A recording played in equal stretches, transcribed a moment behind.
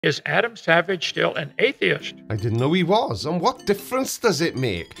Is Adam Savage still an atheist? I didn't know he was, and what difference does it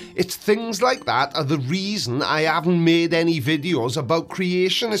make? It's things like that are the reason I haven't made any videos about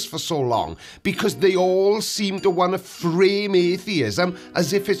creationists for so long, because they all seem to want to frame atheism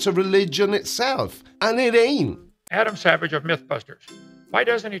as if it's a religion itself, and it ain't. Adam Savage of Mythbusters. Why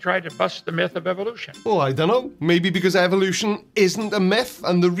doesn't he try to bust the myth of evolution? Oh, I don't know. Maybe because evolution isn't a myth,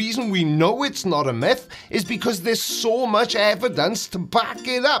 and the reason we know it's not a myth is because there's so much evidence to back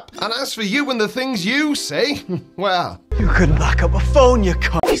it up. And as for you and the things you say, well... You couldn't back up a phone, you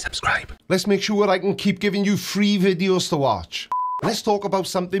cunt. Please subscribe. Let's make sure I can keep giving you free videos to watch. Let's talk about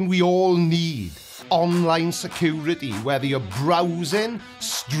something we all need. Online security, whether you're browsing,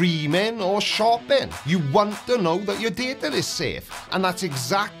 streaming or shopping. You want to know that your data is safe, and that's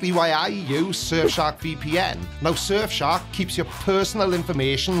exactly why I use Surfshark VPN. Now Surfshark keeps your personal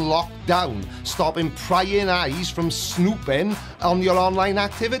information locked down, stopping prying eyes from snooping on your online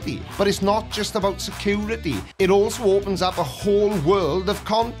activity. But it's not just about security, it also opens up a whole world of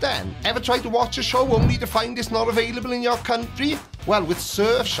content. Ever tried to watch a show only to find it's not available in your country? Well, with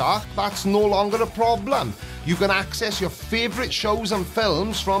Surfshark, that's no longer a problem. You can access your favourite shows and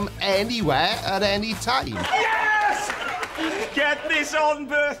films from anywhere at any time. Yes! Get this on,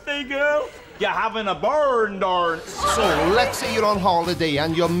 birthday girl. You're having a burn, darn. So, let's say you're on holiday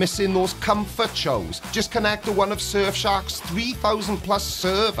and you're missing those comfort shows. Just connect to one of Surfshark's 3,000 plus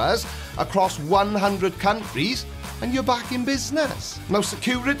servers across 100 countries and you're back in business. Now,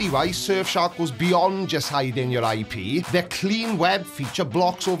 security-wise, Surfshark goes beyond just hiding your IP. Their clean web feature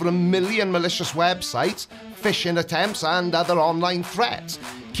blocks over 1 million malicious websites, phishing attempts and other online threats,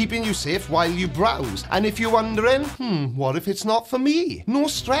 keeping you safe while you browse. And if you're wondering, what if it's not for me? No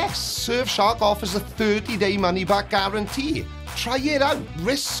stress, Surfshark offers a 30-day money-back guarantee. Try it out,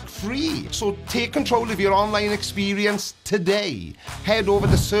 risk-free. So take control of your online experience today. Head over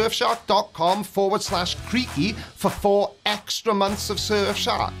to surfshark.com/creaky for 4 extra months of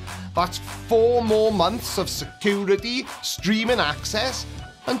Surfshark. That's 4 more months of security, streaming access,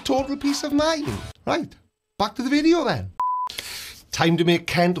 and total peace of mind. Right, back to the video then. Time to make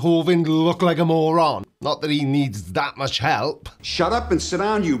Kent Hovind look like a moron. Not that he needs that much help. Shut up and sit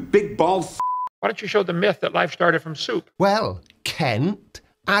down, you big bald f***. Why don't you show the myth that life started from soup? Well, Kent,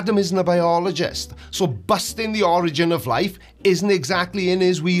 Adam isn't a biologist, so busting the origin of life isn't exactly in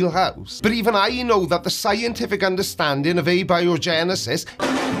his wheelhouse. But even I know that the scientific understanding of abiogenesis...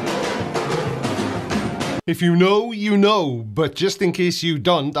 If you know, you know, but just in case you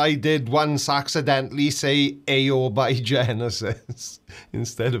don't, I did once accidentally say abiogenesis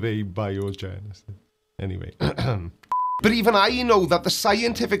instead of abiogenesis. Anyway... But even I know that the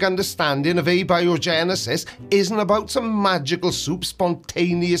scientific understanding of abiogenesis isn't about some magical soup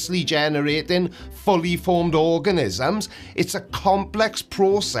spontaneously generating fully formed organisms. It's a complex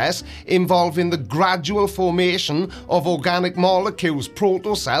process involving the gradual formation of organic molecules,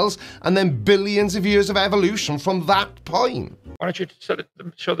 protocells, and then billions of years of evolution from that point. Why don't you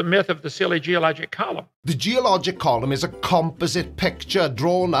show the myth of the silly geologic column? The geologic column is a composite picture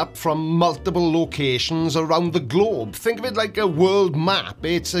drawn up from multiple locations around the globe. Think of it like a world map.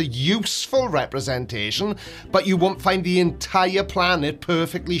 It's a useful representation, but you won't find the entire planet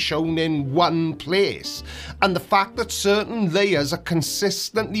perfectly shown in one place. And the fact that certain layers are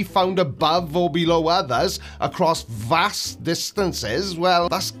consistently found above or below others across vast distances, well,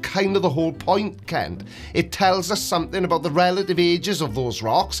 that's kind of the whole point, Kent. It tells us something about the relative ages of those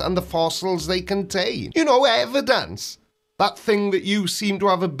rocks and the fossils they contain. You know, evidence. That thing that you seem to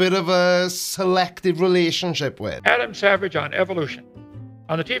have a bit of a selective relationship with. Adam Savage on evolution.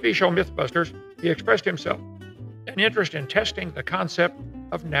 On the TV show Mythbusters, he expressed himself an interest in testing the concept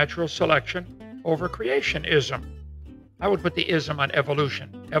of natural selection over creationism. I would put the ism on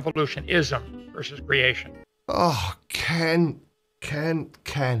evolution. Evolutionism versus creation. Oh, Kent.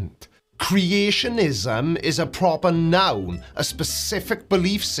 Creationism is a proper noun, a specific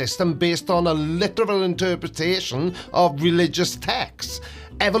belief system based on a literal interpretation of religious texts.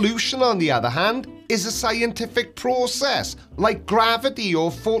 Evolution, on the other hand, is a scientific process, like gravity or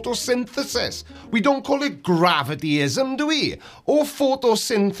photosynthesis. We don't call it gravityism, do we? Or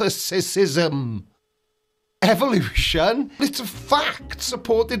photosynthesism. Evolution? It's a fact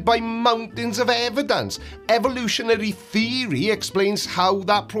supported by mountains of evidence. Evolutionary theory explains how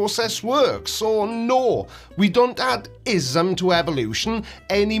that process works. So no, we don't add ism to evolution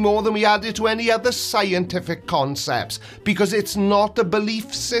any more than we add it to any other scientific concepts, because it's not a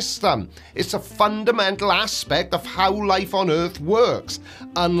belief system. It's a fundamental aspect of how life on Earth works.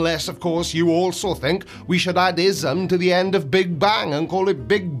 Unless, of course, you also think we should add ism to the end of Big Bang and call it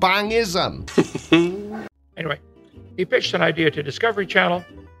Big Bangism. Anyway, he pitched an idea to Discovery Channel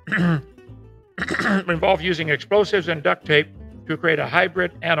involve using explosives and duct tape to create a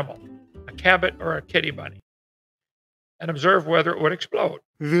hybrid animal, a cabbit or a kitty bunny, and observe whether it would explode.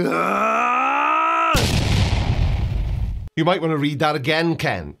 You might want to read that again,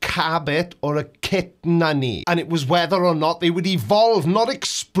 Ken. Cabbit or a kitnunny. And it was whether or not they would evolve, not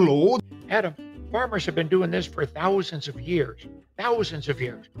explode. Adam, farmers have been doing this for thousands of years. Thousands of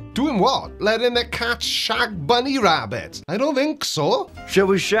years. Doing what? Letting their cats shag bunny rabbits? I don't think so. Shall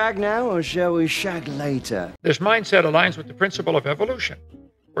we shag now or shall we shag later? This mindset aligns with the principle of evolution,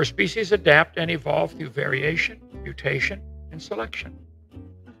 where species adapt and evolve through variation, mutation, and selection.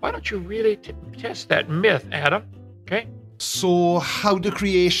 Why don't you really test that myth, Adam? Okay? So how do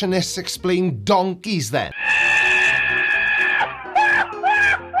creationists explain donkeys then?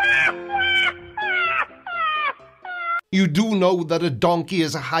 You do know that a donkey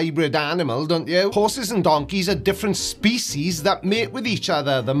is a hybrid animal, don't you? Horses and donkeys are different species that mate with each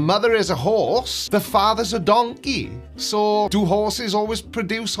other. The mother is a horse, the father's a donkey. So, do horses always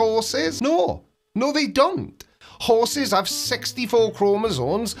produce horses? No, they don't. Horses have 64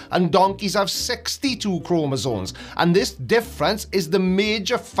 chromosomes and donkeys have 62 chromosomes. And this difference is the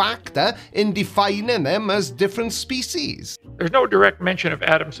major factor in defining them as different species. There's no direct mention of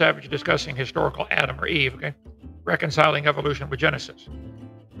Adam Savage discussing historical Adam or Eve, okay? Reconciling evolution with Genesis.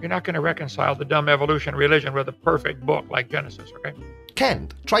 You're not going to reconcile the dumb evolution religion with a perfect book like Genesis, okay?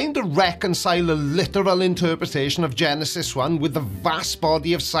 Kent, trying to reconcile a literal interpretation of Genesis 1 with the vast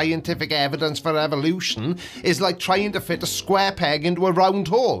body of scientific evidence for evolution is like trying to fit a square peg into a round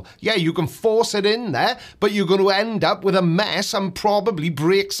hole. Yeah, you can force it in there, but you're going to end up with a mess and probably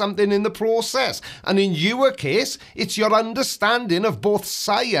break something in the process. And in your case, it's your understanding of both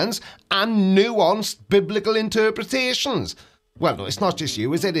science and nuanced biblical interpretations. Well, no, it's not just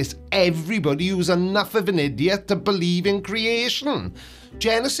you, is it? It's everybody who's enough of an idiot to believe in creation.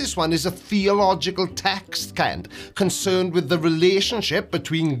 Genesis 1 is a theological text, Kent, concerned with the relationship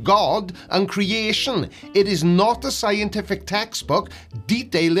between God and creation. It is not a scientific textbook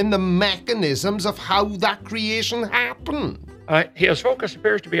detailing the mechanisms of how that creation happened. His focus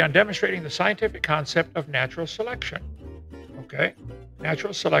appears to be on demonstrating the scientific concept of natural selection. Okay?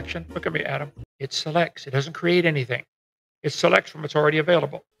 Natural selection, look at me, Adam. It selects, it doesn't create anything. It selects from what's already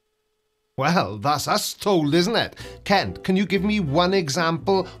available. Well, that's us told, isn't it? Kent, can you give me one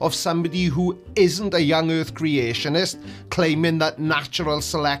example of somebody who isn't a young earth creationist claiming that natural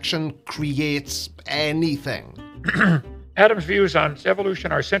selection creates anything? Adam's views on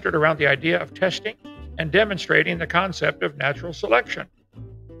evolution are centered around the idea of testing and demonstrating the concept of natural selection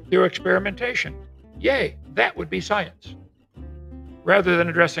through experimentation. Yay, that would be science, rather than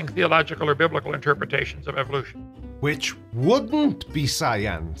addressing theological or biblical interpretations of evolution. Which wouldn't be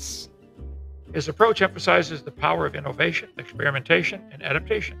science. His approach emphasizes the power of innovation, experimentation, and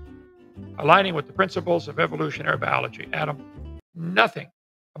adaptation, aligning with the principles of evolutionary biology. Adam, nothing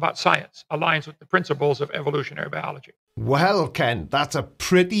about science aligns with the principles of evolutionary biology. Well, Ken, that's a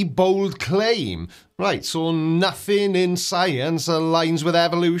pretty bold claim. Right, so nothing in science aligns with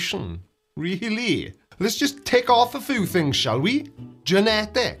evolution. Really? Let's just tick off a few things, shall we?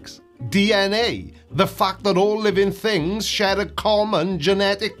 Genetics. DNA, the fact that all living things share a common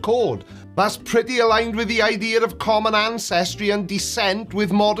genetic code. That's pretty aligned with the idea of common ancestry and descent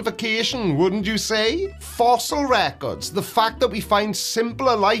with modification, wouldn't you say? Fossil records, the fact that we find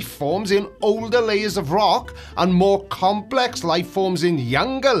simpler life forms in older layers of rock and more complex life forms in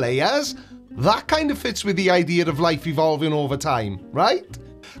younger layers, that kind of fits with the idea of life evolving over time, right?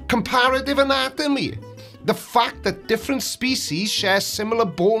 Comparative anatomy. The fact that different species share similar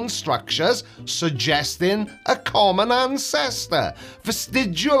bone structures, suggesting a common ancestor.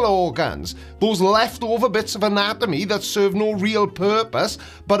 Vestigial organs, those leftover bits of anatomy that serve no real purpose,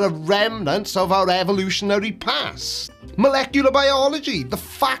 but are remnants of our evolutionary past. Molecular biology, the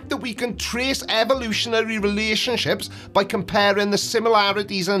fact that we can trace evolutionary relationships by comparing the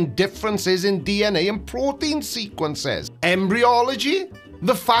similarities and differences in DNA and protein sequences. Embryology,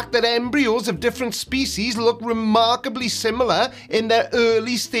 the fact that embryos of different species look remarkably similar in their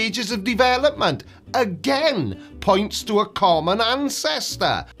early stages of development, again points to a common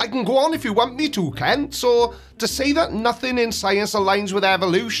ancestor. I can go on if you want me to, Kent, so to say that nothing in science aligns with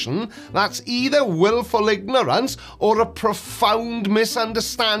evolution, that's either willful ignorance or a profound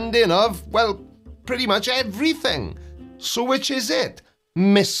misunderstanding of, well, pretty much everything. So which is it,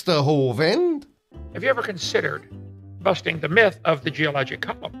 Mr. Hovind? Have you ever considered busting the myth of the geologic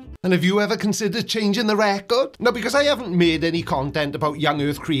column? And have you ever considered changing the record? Now, because I haven't made any content about young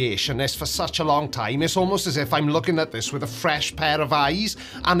earth creationists for such a long time, it's almost as if I'm looking at this with a fresh pair of eyes,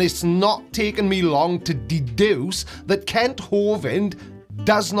 and it's not taken me long to deduce that Kent Hovind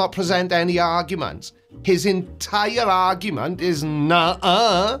does not present any arguments. His entire argument is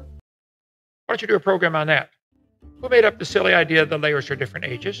nuh-uh. Why don't you do a program on that? Who made up the silly idea the layers are different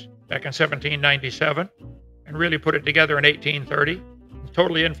ages back in 1797 and really put it together in 1830? It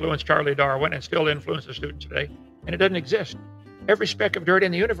totally influenced Charlie Darwin and still influences students today. And it doesn't exist. Every speck of dirt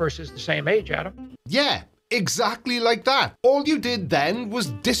in the universe is the same age, Adam. Yeah, exactly like that. All you did then was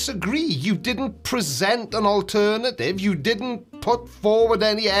disagree. You didn't present an alternative. You didn't put forward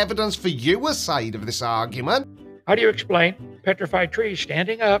any evidence for your side of this argument. How do you explain petrified trees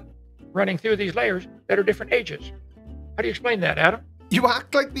standing up, running through these layers that are different ages? How do you explain that, Adam? You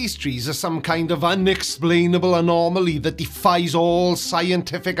act like these trees are some kind of unexplainable anomaly that defies all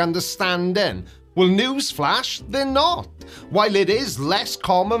scientific understanding. Well, newsflash, they're not. While it is less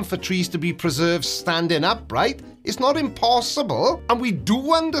common for trees to be preserved standing upright, it's not impossible, and we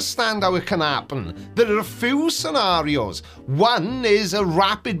do understand how it can happen. There are a few scenarios. One is a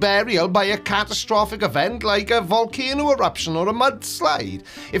rapid burial by a catastrophic event like a volcano eruption or a mudslide.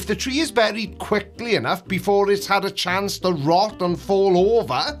 If the tree is buried quickly enough before it's had a chance to rot and fall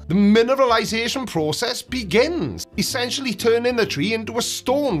over, the mineralization process begins, essentially turning the tree into a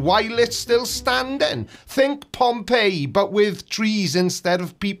stone while it's still standing. Think Pompeii, but with trees instead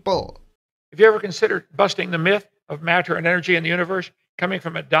of people. Have you ever considered busting the myth of matter and energy in the universe coming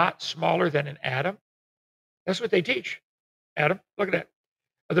from a dot smaller than an atom? That's what they teach, Adam. Look at that.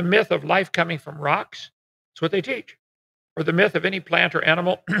 Or the myth of life coming from rocks. That's what they teach. Or the myth of any plant or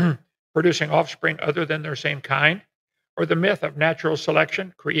animal producing offspring other than their same kind. Or the myth of natural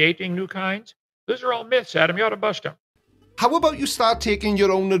selection creating new kinds. Those are all myths, Adam. You ought to bust them. How about you start taking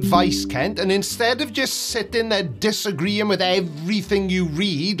your own advice, Kent, and instead of just sitting there disagreeing with everything you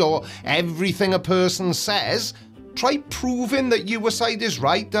read or everything a person says, try proving that your side is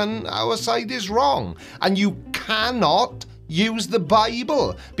right and our side is wrong. And you cannot use the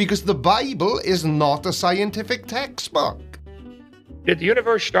Bible, because the Bible is not a scientific textbook. Did the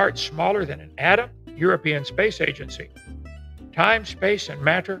universe start smaller than an atom? European Space Agency. Time, space, and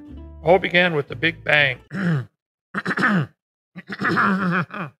matter all began with the Big Bang.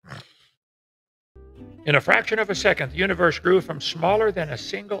 In a fraction of a second, the universe grew from smaller than a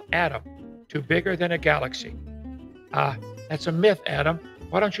single atom to bigger than a galaxy. That's a myth, Adam.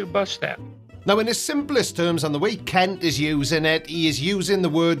 Why don't you bust that? Now, in his simplest terms, and the way Kent is using it, he is using the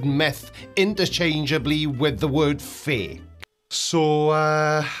word myth interchangeably with the word fake.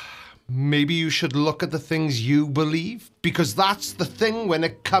 So, maybe you should look at the things you believe, because that's the thing when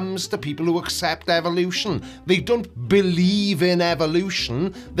it comes to people who accept evolution. They don't believe in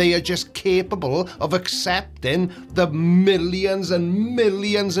evolution, they are just capable of accepting the millions and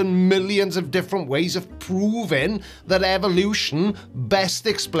millions and millions of different ways of proving that evolution best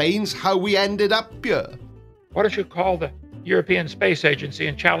explains how we ended up here. Why don't you call the European Space Agency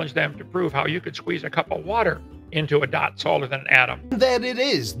and challenge them to prove how you could squeeze a cup of water into a dot smaller than an atom? There it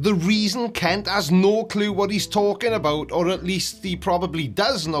is. The reason Kent has no clue what he's talking about, or at least he probably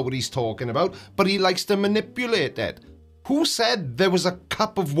does know what he's talking about, but he likes to manipulate it. Who said there was a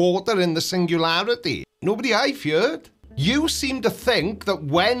cup of water in the singularity? Nobody I've heard. You seem to think that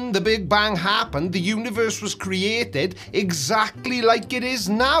when the Big Bang happened, the universe was created exactly like it is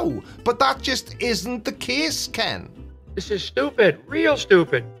now. But that just isn't the case, Ken. This is stupid, real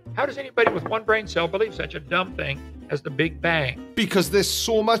stupid. How does anybody with one brain cell believe such a dumb thing as the Big Bang? Because there's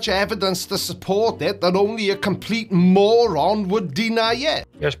so much evidence to support it that only a complete moron would deny it.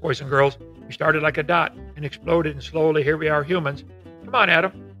 Yes, boys and girls, we started like a dot and exploded, and slowly here we are, humans. Come on,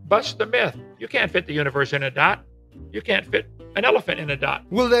 Adam, bust the myth. You can't fit the universe in a dot. You can't fit an elephant in a dot.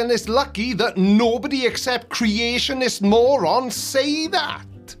 Well, then it's lucky that nobody except creationist morons say that.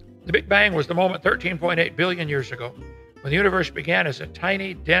 The Big Bang was the moment 13.8 billion years ago, when the universe began as a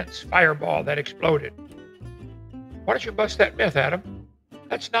tiny, dense fireball that exploded. Why don't you bust that myth, Adam?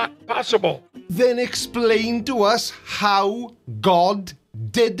 That's not possible. Then explain to us how God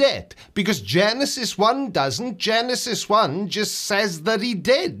did it. Because Genesis 1 doesn't. Genesis 1 just says that he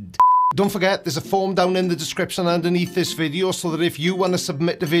did. Don't forget, there's a form down in the description underneath this video, so that if you want to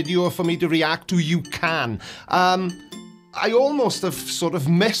submit a video for me to react to, you can. I almost have sort of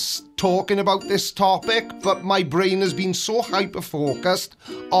missed talking about this topic, but my brain has been so hyper-focused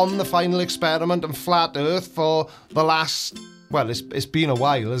on the final experiment and flat Earth for the last... Well, it's been a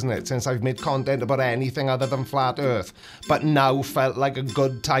while, isn't it, since I've made content about anything other than flat Earth. But now felt like a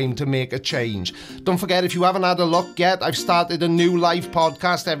good time to make a change. Don't forget, if you haven't had a look yet, I've started a new live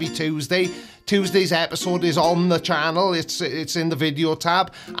podcast every Tuesday. Tuesday's episode is on the channel. It's in the video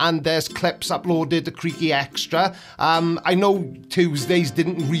tab, and there's clips uploaded to Creaky Extra. I know Tuesdays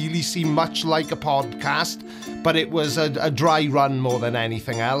didn't really seem much like a podcast, but it was a dry run more than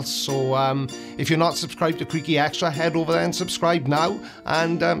anything else. So if you're not subscribed to Creaky Extra, head over there and subscribe now.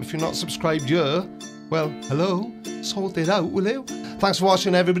 And if you're not subscribed here, well, hello, sort it out, will you? Thanks for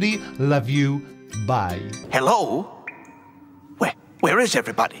watching, everybody. Love you. Bye. Hello? Where is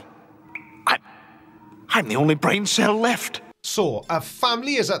everybody? I'm the only brain cell left. So, a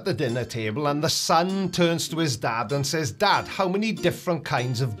family is at the dinner table and the son turns to his dad and says, "Dad, how many different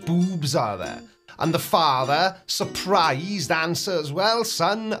kinds of boobs are there?" And the father, surprised, answers, "Well,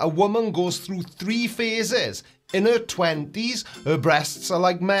 son, a woman goes through 3 phases. In her 20s, her breasts are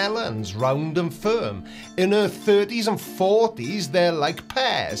like melons, round and firm. In her 30s and 40s, they're like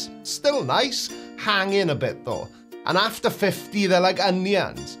pears. Still nice, hang in a bit though. And after 50, they're like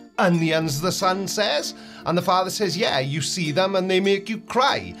onions." "Onions," the son says. And the father says, "Yeah, you see them and they make you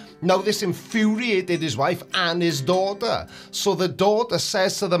cry." Now, this infuriated his wife and his daughter. So the daughter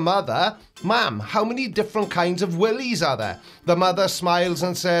says to the mother, "Ma'am, how many different kinds of willies are there?" The mother smiles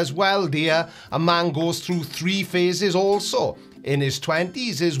and says, "Well, dear, a man goes through 3 phases also. In his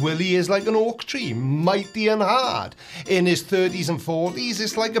 20s, his willy is like an oak tree, mighty and hard. In his 30s and 40s,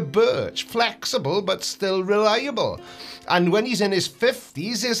 it's like a birch, flexible but still reliable. And when he's in his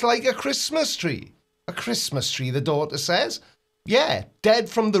 50s, it's like a Christmas tree." "A Christmas tree," the daughter says. "Yeah, dead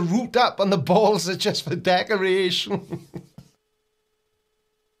from the root up and the balls are just for decoration."